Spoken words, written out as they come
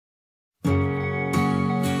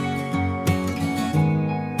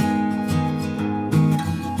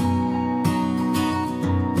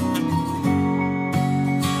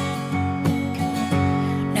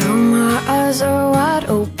eyes are wide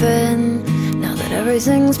open now that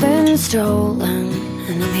everything's been stolen,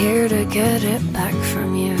 and I'm here to get it back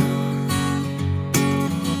from you.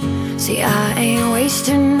 See, I ain't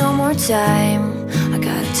wasting no more time. I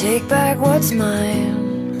gotta take back what's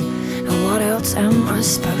mine. And what else am I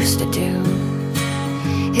supposed to do?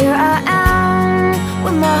 Here I am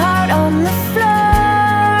with my heart on the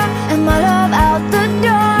floor and my love out the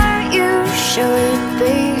door. You should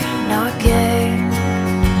be knocking,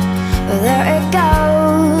 but there it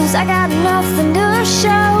goes. I got nothing to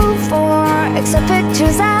show for except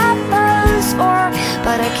pictures I pose for,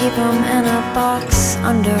 but I keep them in a box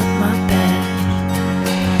under my bed.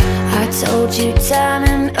 I told you time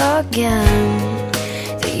and again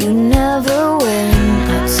that you never win.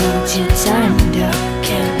 I told you time and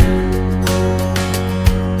again,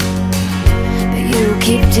 but you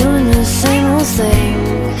keep doing the same old thing.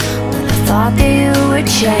 When I thought that you would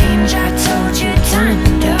change, I told you time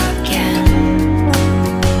and again.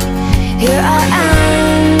 Here I am